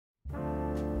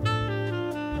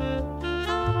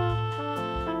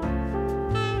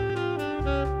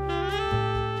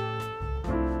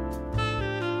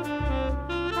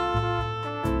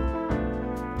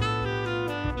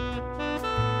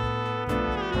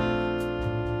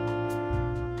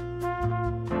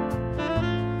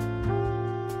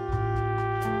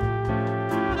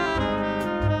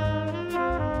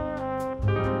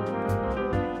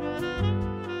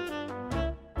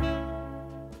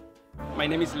My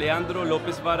name is Leandro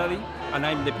Lopez Varady, and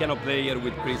I'm the piano player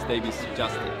with Davis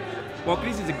Jazztet. Well,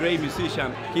 Chris is a great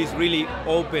musician. He's really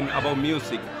open about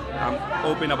music,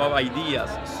 open about ideas.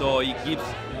 So he gives,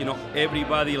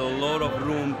 everybody a lot of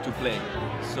room to play.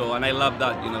 So, and I love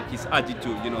that, his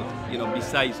attitude,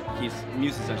 besides his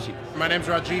musicianship. My name's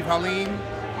Rajiv Halim,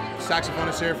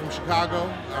 saxophonist here from Chicago,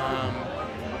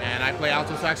 and I play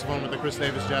alto saxophone with the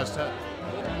Davis Jazztet.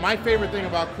 My favorite thing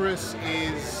about Chris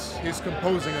is his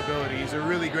composing ability. He's a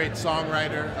really great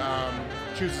songwriter,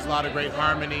 chooses a lot of great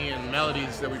harmony and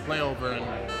melodies that we play over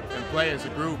and play as a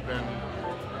group. And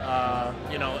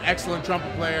excellent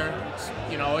trumpet player. It's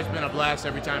always been a blast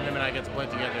every time him and I get to play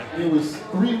together. It was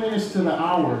 3 minutes to the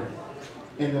hour,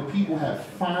 and the people had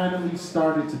finally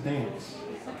started to dance.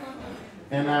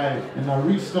 And I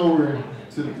reached over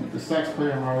to the sax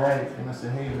player on my right, and I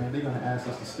said, "Hey man, they're gonna ask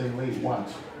us to stay late. Watch."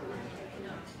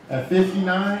 At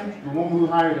 59, the woman who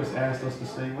hired us asked us to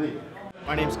stay late.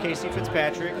 My name's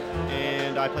Fitzpatrick,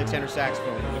 and I play tenor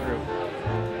saxophone in the group.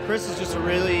 Chris is just a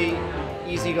really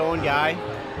easygoing guy.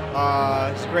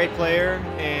 He's a great player,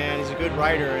 and he's a good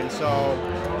writer, and so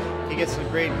he gets a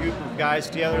great group of guys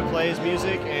together to play his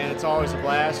music, and it's always a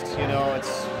blast.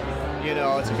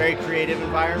 It's a very creative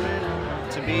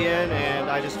environment to be in, and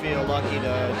I just feel lucky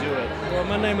to do it. Well,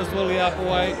 my name is Willie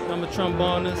Applewhite. I'm a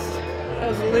trombonist.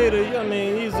 As a leader,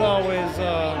 he's always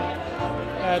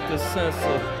had this sense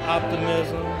of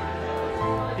optimism.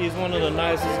 He's one of the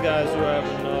nicest guys you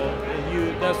ever know,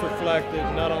 and that's reflected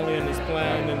not only in his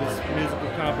playing and his musical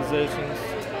compositions.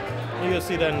 You'll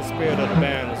see that in the spirit of the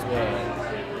band as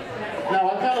well.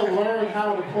 Now, I kind of learned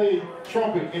how to play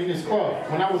trumpet in this club.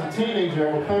 When I was a teenager,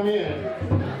 I would come in,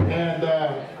 and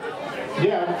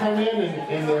I would come in,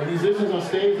 and the musicians on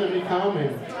stage let me come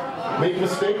and make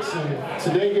mistakes, and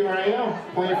today here I am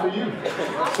playing for you.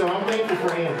 So I'm thankful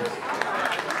for Andy.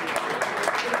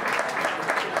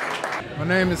 My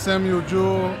name is Samuel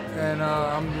Jewell, and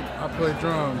I play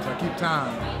drums. I keep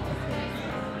time.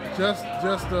 Just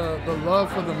the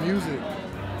love for the music,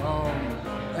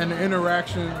 and the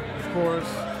interaction, of course.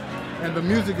 And the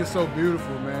music is so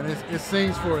beautiful, man. It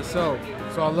sings for itself.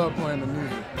 So I love playing the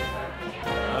music.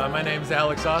 My name's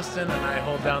Alex Austin, and I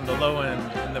hold down the low end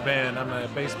in the band. I'm a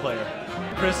bass player.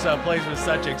 Chris plays with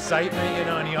such excitement,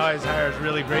 and he always hires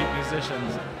really great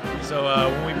musicians. So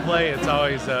when we play, it's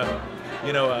always a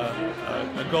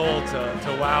goal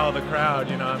to wow the crowd.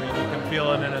 You can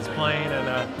feel it in his playing, and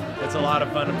it's a lot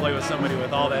of fun to play with somebody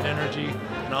with all that energy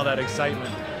and all that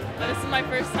excitement. This is my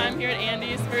first time here at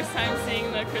Andy's, first time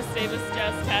seeing the Davis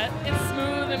Jazztet. It's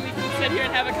smooth and we can sit here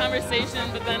and have a conversation,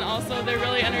 but then also they're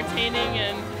really entertaining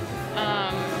and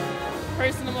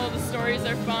personable. The stories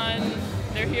are fun.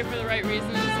 They're here for the right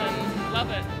reasons and love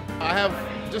it. I have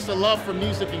just a love for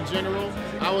music in general.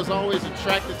 I was always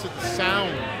attracted to the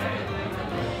sound.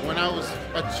 When I was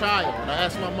a child, I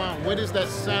asked my mom, "What is that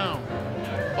sound?"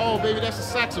 "Oh, baby, that's a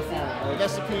saxophone," or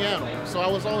 "That's a piano." So I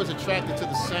was always attracted to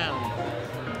the sound.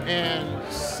 And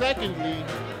secondly,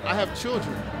 I have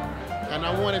children, and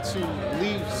I wanted to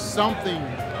leave something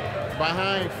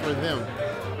behind for them.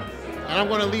 And I'm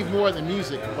going to leave more than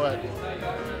music, but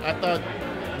I thought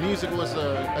music was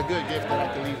a good gift that I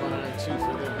could leave behind too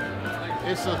for them.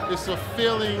 It's a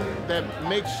feeling that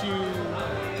makes you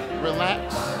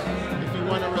relax if you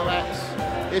want to relax.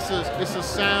 It's a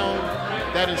sound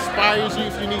that inspires you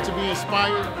if you need to be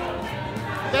inspired.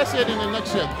 That's it in a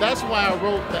nutshell. That's why I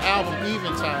wrote the album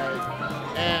Eventide,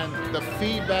 and the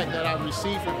feedback that I've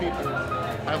received from people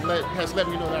has let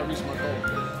me know that I reached my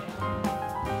goal.